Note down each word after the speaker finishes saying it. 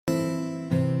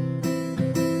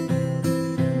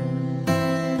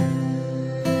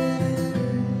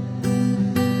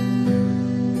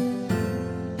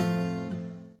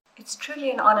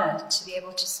truly an honor to be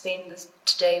able to spend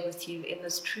today with you in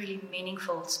this truly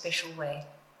meaningful, special way.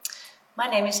 My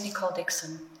name is Nicole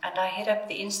Dickson, and I head up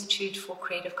the Institute for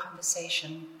Creative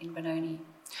Conversation in Benoni.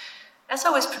 As I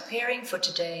was preparing for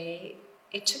today,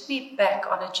 it took me back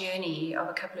on a journey of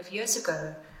a couple of years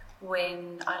ago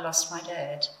when I lost my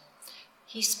dad.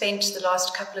 He spent the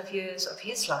last couple of years of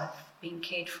his life being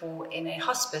cared for in a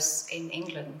hospice in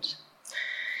England.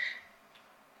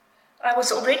 I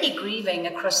was already grieving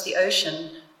across the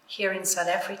ocean here in South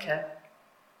Africa,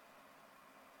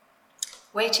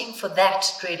 waiting for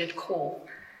that dreaded call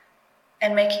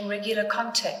and making regular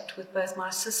contact with both my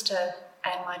sister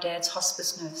and my dad's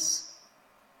hospice nurse.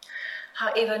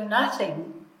 However,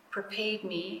 nothing prepared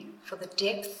me for the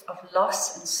depth of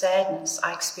loss and sadness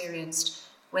I experienced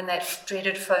when that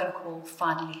dreaded phone call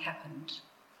finally happened.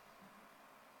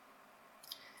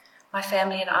 My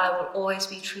family and I will always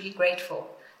be truly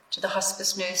grateful to the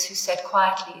hospice nurse who sat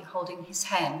quietly holding his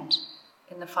hand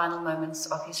in the final moments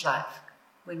of his life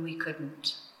when we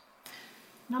couldn't.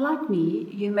 Now, like me,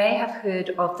 you may have heard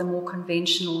of the more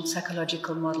conventional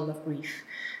psychological model of grief,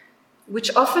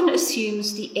 which often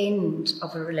assumes the end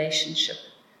of a relationship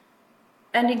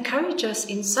and encourages us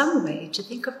in some way to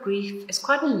think of grief as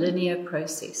quite a linear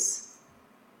process,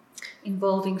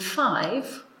 involving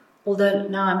 5, although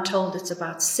now I'm told it's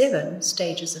about 7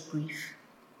 stages of grief.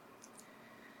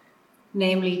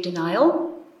 Namely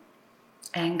denial,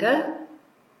 anger,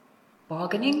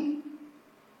 bargaining,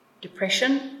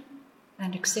 depression,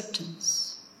 and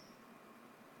acceptance.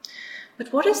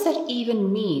 But what does that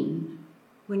even mean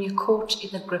when you're caught in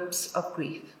the grips of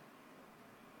grief?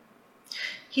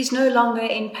 He's no longer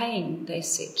in pain, they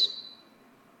said.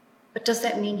 But does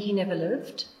that mean he never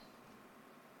lived?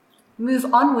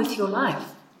 Move on with your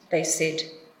life, they said.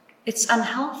 It's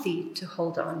unhealthy to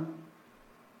hold on.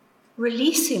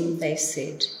 Release him, they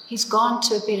said. He's gone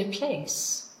to a better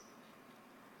place.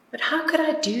 But how could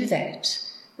I do that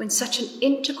when such an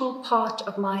integral part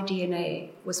of my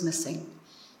DNA was missing?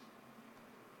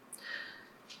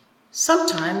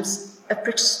 Sometimes a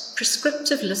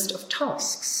prescriptive list of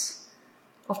tasks,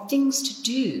 of things to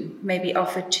do, may be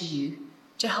offered to you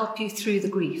to help you through the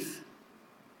grief.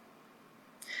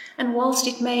 And whilst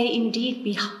it may indeed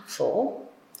be helpful,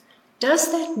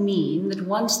 does that mean that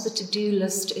once the to-do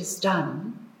list is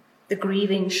done, the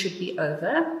grieving should be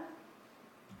over?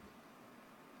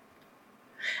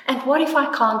 And what if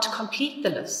I can't complete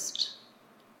the list?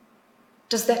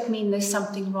 Does that mean there's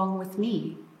something wrong with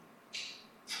me?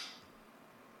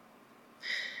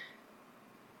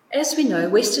 As we know,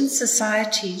 Western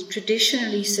society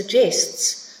traditionally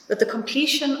suggests that the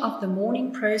completion of the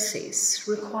mourning process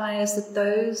requires that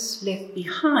those left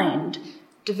behind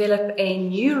develop a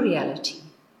new reality,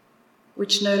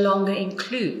 which no longer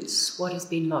includes what has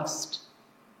been lost.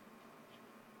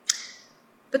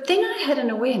 But then I had an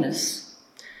awareness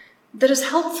that, as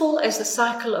helpful as the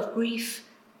cycle of grief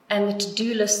and the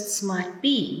to-do lists might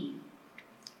be,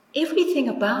 everything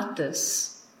about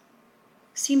this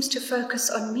seems to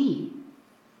focus on me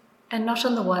and not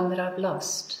on the one that I've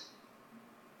lost,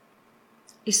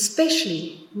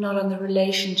 especially not on the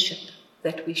relationship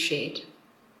that we shared.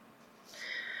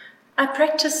 I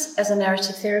practice as a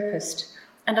narrative therapist,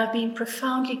 and I've been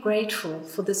profoundly grateful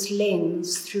for this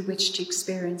lens through which to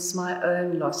experience my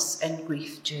own loss and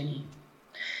grief journey.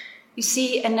 You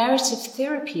see, a narrative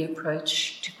therapy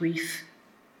approach to grief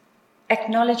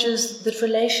acknowledges that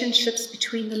relationships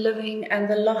between the living and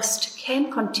the lost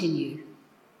can continue.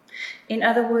 In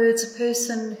other words, a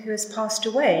person who has passed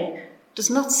away does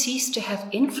not cease to have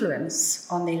influence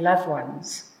on their loved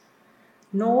ones,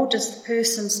 nor does the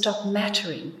person stop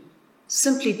mattering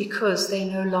simply because they're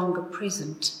no longer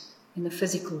present in the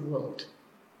physical world.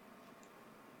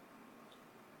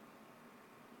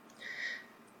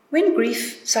 When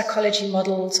grief psychology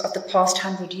models of the past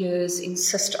 100 years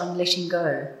insist on letting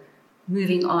go,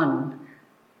 moving on,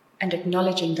 and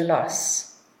acknowledging the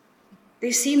loss,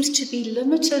 there seems to be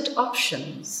limited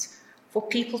options for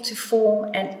people to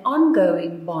form an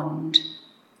ongoing bond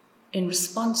in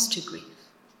response to grief.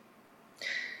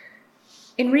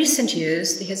 In recent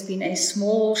years, there has been a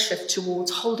small shift towards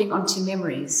holding on to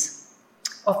memories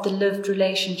of the lived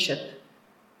relationship,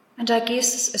 and I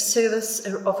guess a service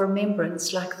of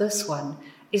remembrance like this one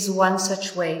is one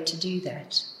such way to do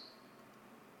that.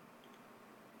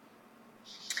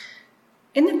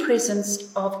 In the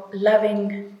presence of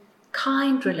loving,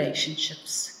 kind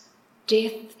relationships,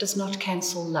 death does not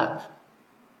cancel love.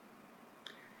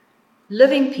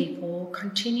 Living people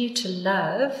continue to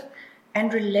love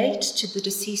and relate to the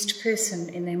deceased person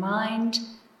in their mind,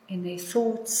 in their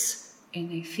thoughts, in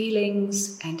their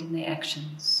feelings, and in their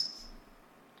actions.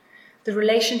 the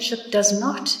relationship does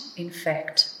not, in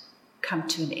fact, come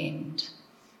to an end.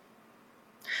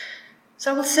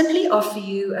 So I will simply offer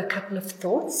you a couple of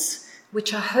thoughts,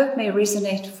 which I hope may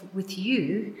resonate with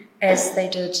you as they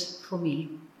did for me.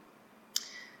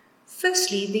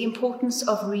 Firstly, the importance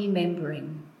of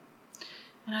remembering.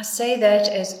 And I say that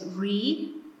as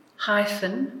re-membering.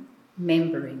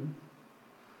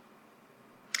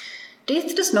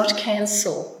 Death does not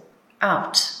cancel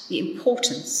out the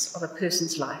importance of a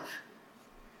person's life.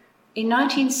 In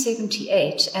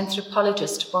 1978,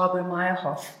 anthropologist Barbara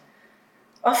Meyerhoff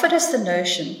offered us the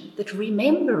notion that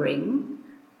remembering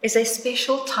is a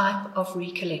special type of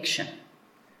recollection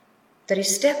that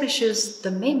establishes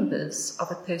the members of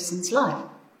a person's life.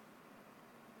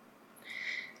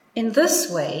 In this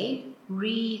way,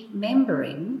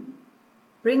 remembering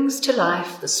brings to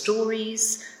life the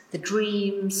stories, the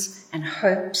dreams, and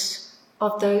hopes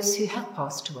of those who have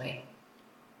passed away.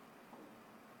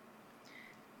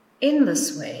 In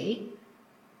this way,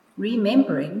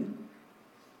 remembering,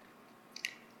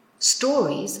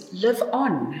 stories live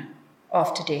on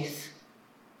after death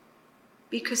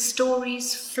because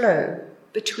stories flow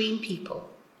between people.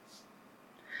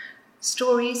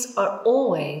 Stories are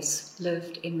always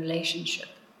lived in relationship.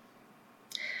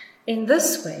 In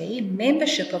this way,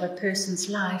 membership of a person's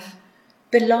life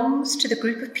belongs to the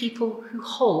group of people who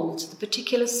hold the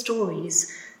particular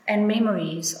stories and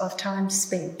memories of time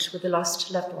spent with a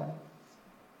lost loved one.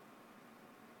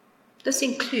 This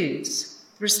includes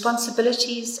the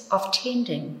responsibilities of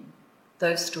tending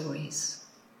those stories.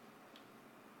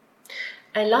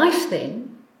 A life,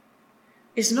 then,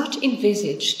 is not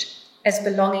envisaged as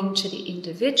belonging to the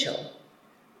individual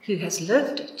who has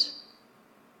lived it,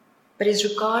 but is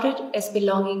regarded as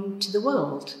belonging to the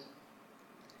world,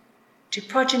 to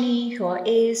progeny who are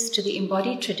heirs to the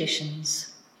embodied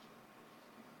traditions,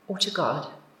 or to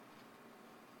God.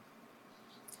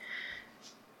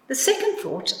 The second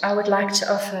thought I would like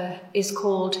to offer is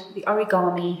called the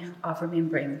origami of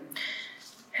remembering.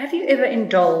 Have you ever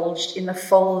indulged in the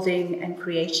folding and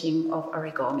creating of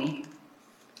origami?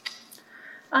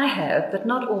 I have, but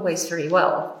not always very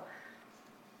well.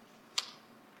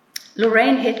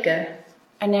 Lorraine Hedger,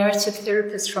 a narrative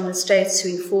therapist from the States who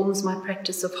informs my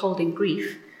practice of holding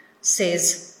grief,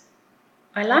 says,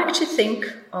 I like to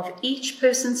think of each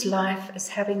person's life as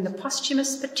having the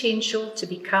posthumous potential to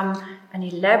become an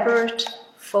elaborate,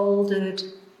 folded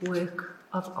work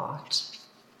of art.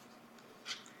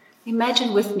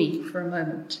 Imagine with me for a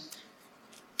moment.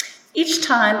 Each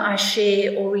time I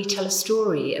share or retell a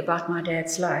story about my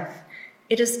dad's life,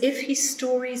 it is as if his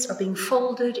stories are being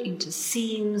folded into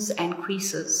seams and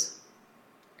creases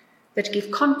that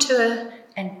give contour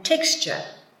and texture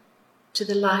to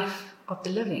the life of the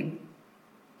living.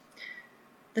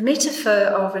 The metaphor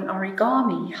of an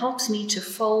origami helps me to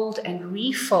fold and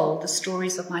refold the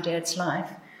stories of my dad's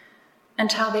life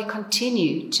and how they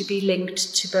continue to be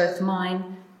linked to both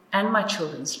mine and my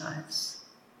children's lives.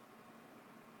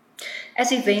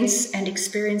 As events and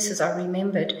experiences are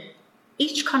remembered,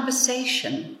 each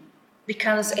conversation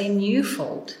becomes a new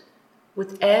fold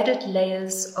with added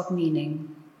layers of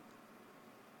meaning.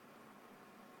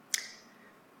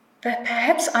 But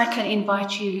perhaps I can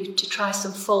invite you to try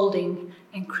some folding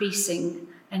and creasing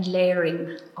and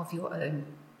layering of your own.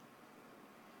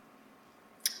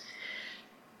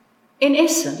 In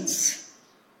essence,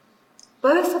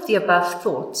 both of the above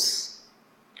thoughts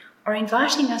are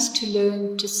inviting us to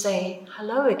learn to say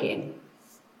hello again.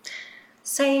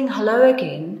 Saying hello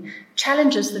again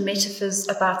challenges the metaphors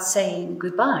about saying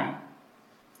goodbye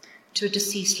to a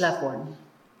deceased loved one.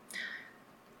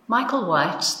 Michael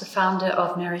White, the founder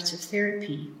of narrative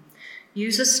therapy,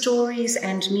 uses stories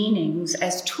and meanings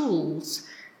as tools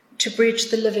to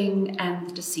bridge the living and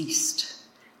the deceased.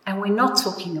 And we're not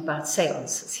talking about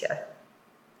seances here.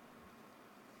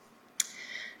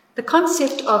 The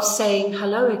concept of saying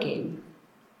hello again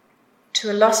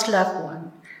to a lost loved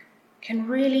one can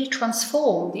really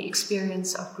transform the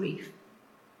experience of grief.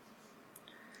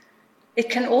 It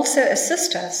can also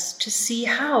assist us to see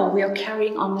how we are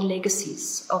carrying on the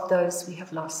legacies of those we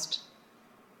have lost.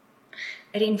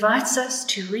 It invites us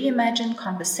to reimagine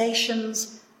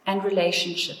conversations and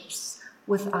relationships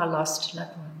with our lost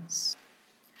loved ones.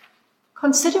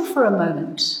 Consider for a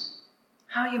moment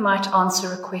how you might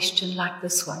answer a question like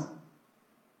this one.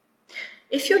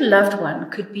 If your loved one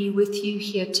could be with you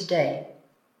here today,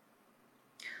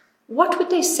 what would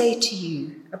they say to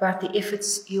you about the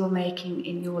efforts you are making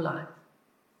in your life?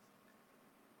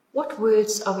 What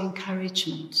words of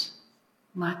encouragement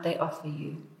might they offer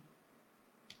you?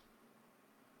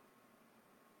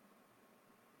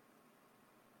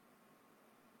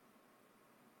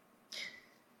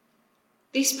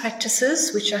 These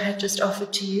practices, which I have just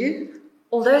offered to you,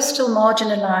 although still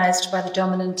marginalized by the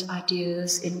dominant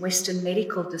ideas in Western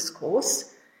medical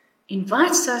discourse,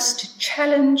 invites us to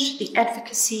challenge the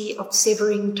advocacy of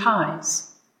severing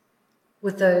ties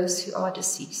with those who are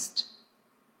deceased.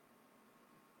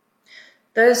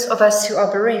 Those of us who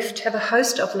are bereft have a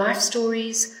host of life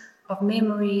stories, of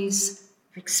memories,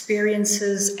 of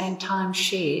experiences, and time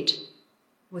shared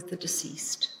with the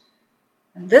deceased.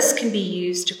 And this can be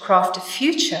used to craft a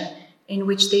future in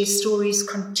which these stories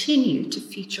continue to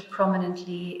feature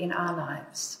prominently in our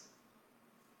lives.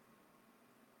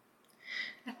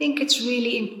 I think it's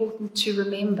really important to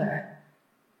remember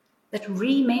that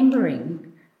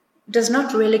remembering does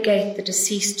not relegate the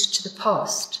deceased to the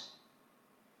past,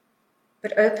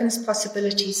 but opens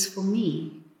possibilities for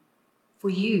me, for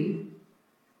you,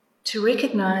 to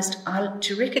recognize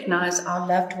our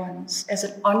loved ones as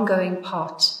an ongoing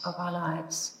part of our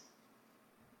lives.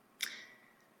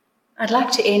 I'd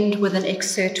like to end with an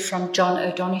excerpt from John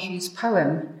O'Donoghue's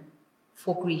poem,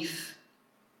 For Grief.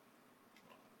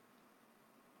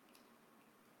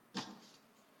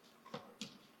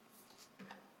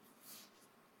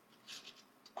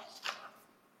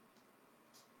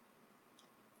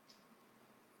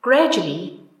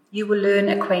 Gradually, you will learn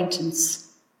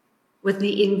acquaintance with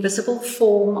the invisible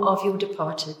form of your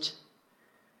departed.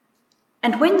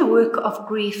 And when the work of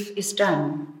grief is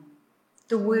done,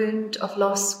 the wound of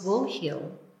loss will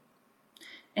heal,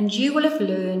 and you will have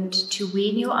learned to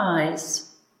wean your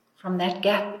eyes from that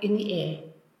gap in the air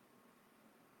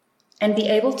and be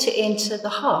able to enter the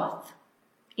hearth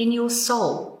in your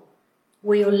soul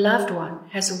where your loved one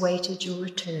has awaited your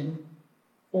return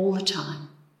all the time.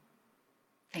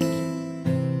 Thank you.